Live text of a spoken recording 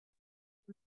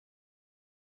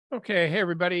Okay, hey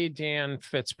everybody, Dan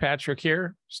Fitzpatrick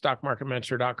here,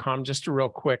 stockmarketmentor.com. Just a real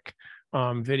quick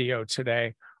video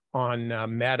today on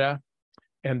Meta,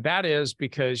 and that is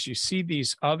because you see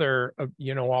these other,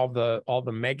 all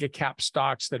the mega cap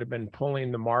stocks that have been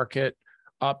pulling the market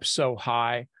up so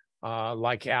high,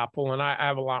 like Apple. And I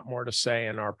have a lot more to say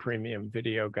in our premium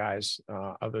video, guys,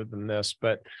 other than this.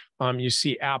 But you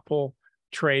see Apple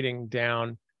trading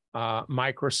down,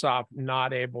 Microsoft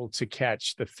not able to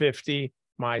catch the 50.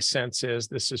 My sense is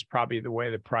this is probably the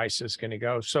way the price is going to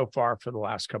go. So far for the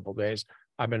last couple of days,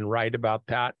 I've been right about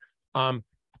that.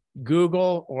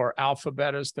 Google, or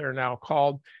Alphabet as they're now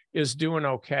called, is doing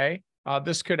okay.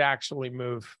 This could actually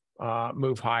move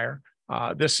higher.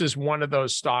 This is one of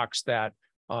those stocks that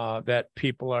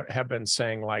people have been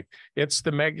saying, like, it's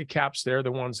the mega caps. They're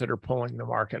the ones that are pulling the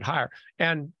market higher,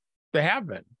 and they have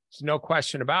been. There's no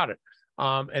question about it.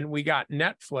 And we got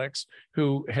Netflix,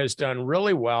 who has done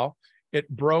really well. It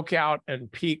broke out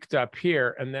and peaked up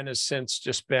here and then has since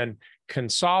just been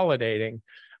consolidating.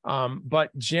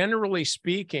 But generally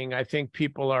speaking, I think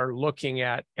people are looking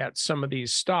at some of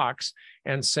these stocks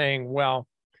and saying, well,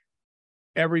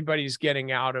 everybody's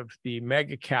getting out of the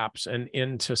mega caps and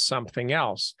into something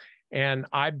else. And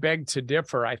I beg to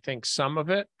differ. I think some of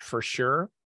it, for sure,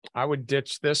 I would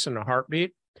ditch this in a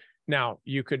heartbeat. Now,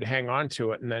 you could hang on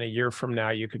to it, and then a year from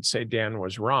now, you could say Dan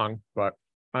was wrong, but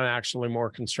I'm actually more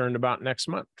concerned about next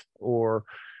month or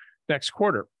next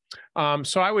quarter.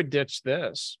 So I would ditch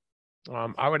this.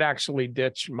 I would actually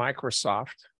ditch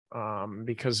Microsoft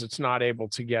because it's not able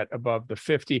to get above the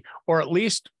 50, or at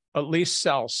least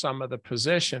sell some of the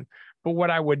position. But what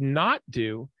I would not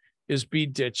do is be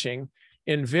ditching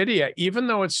NVDA, even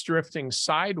though it's drifting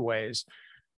sideways.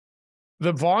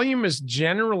 The volume has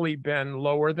generally been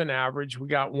lower than average. We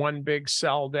got one big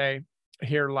sell day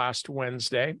here last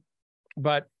Wednesday,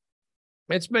 but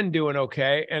it's been doing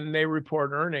okay, and they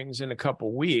report earnings in a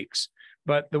couple weeks.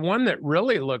 But the one that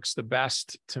really looks the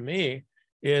best to me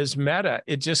is Meta.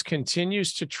 It just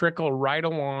continues to trickle right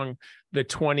along the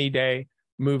 20-day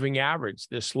moving average,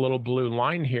 this little blue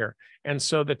line here. And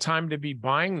so the time to be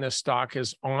buying this stock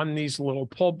is on these little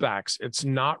pullbacks. It's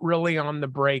not really on the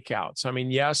breakouts. I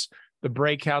mean, yes, the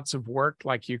breakouts have worked.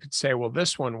 Like, you could say, well,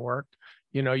 this one worked.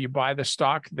 You buy the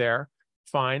stock there,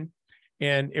 fine.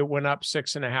 And it went up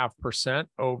 6.5%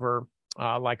 over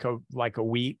like a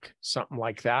week, something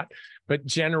like that. But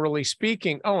generally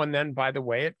speaking, and then, by the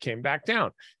way, it came back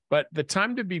down. But the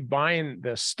time to be buying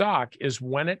the stock is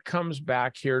when it comes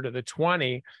back here to the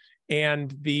 20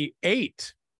 and the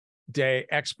 8-day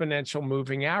exponential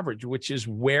moving average, which is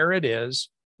where it is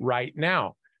right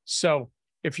now. So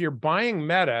if you're buying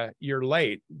Meta, you're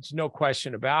late. There's no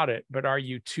question about it. But are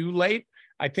you too late?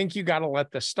 I think you got to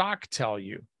let the stock tell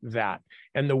you that.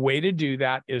 And the way to do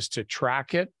that is to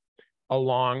track it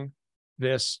along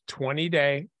this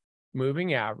 20-day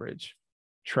moving average,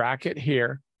 track it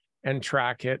here, and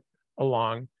track it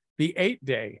along the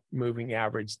 8-day moving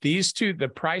average. These two, the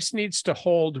price needs to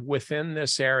hold within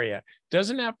this area.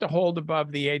 Doesn't have to hold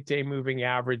above the 8-day moving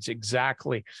average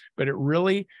exactly, but it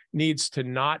really needs to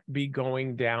not be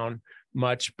going down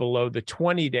much below the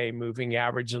 20-day moving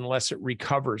average unless it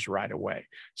recovers right away.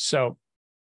 So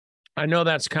I know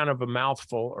that's kind of a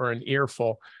mouthful or an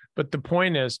earful, but the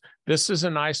point is, this is a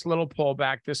nice little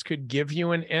pullback. This could give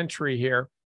you an entry here.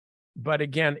 But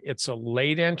again, it's a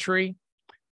late entry.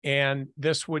 And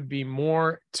this would be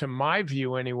more, to my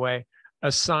view anyway,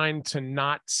 a sign to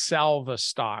not sell the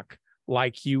stock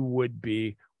like you would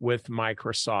be with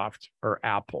Microsoft or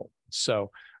Apple.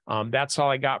 So that's all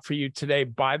I got for you today.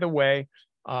 By the way,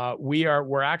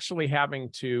 we're actually having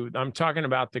to, I'm talking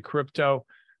about the crypto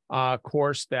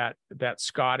course that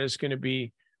Scott is going to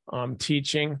be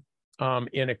teaching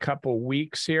in a couple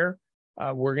weeks here.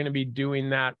 We're going to be doing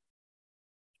that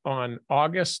on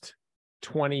August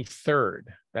 23rd.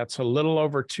 That's a little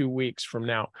over 2 weeks from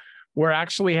now. We're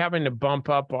actually having to bump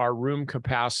up our room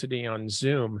capacity on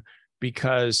Zoom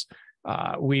because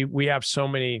we have so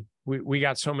many, we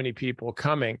got so many people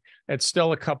coming. It's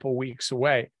still a couple weeks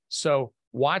away. So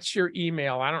watch your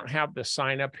email. I don't have the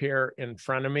sign up here in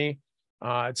front of me.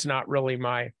 It's not really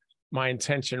my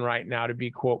intention right now to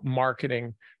be, quote,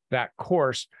 marketing that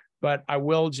course, but I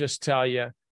will just tell you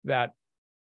that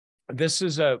this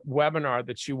is a webinar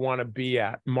that you want to be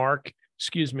at.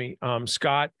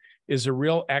 Scott is a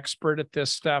real expert at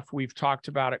this stuff. We've talked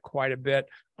about it quite a bit.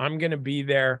 I'm going to be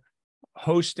there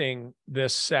hosting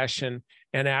this session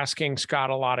and asking Scott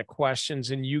a lot of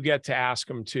questions, and you get to ask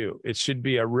him too. It should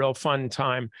be a real fun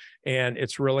time, and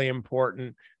it's really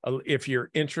important. If you're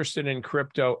interested in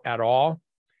crypto at all,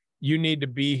 you need to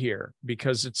be here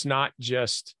because it's not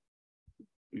just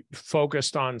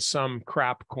focused on some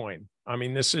crap coin. I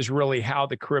mean, this is really how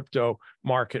the crypto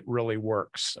market really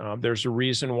works. There's a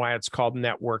reason why it's called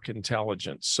network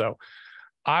intelligence. So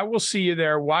I will see you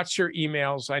there. Watch your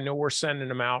emails. I know we're sending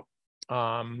them out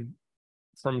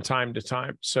from time to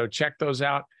time. So check those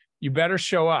out. You better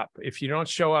show up. If you don't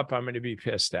show up, I'm going to be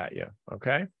pissed at you.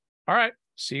 Okay. All right.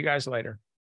 See you guys later.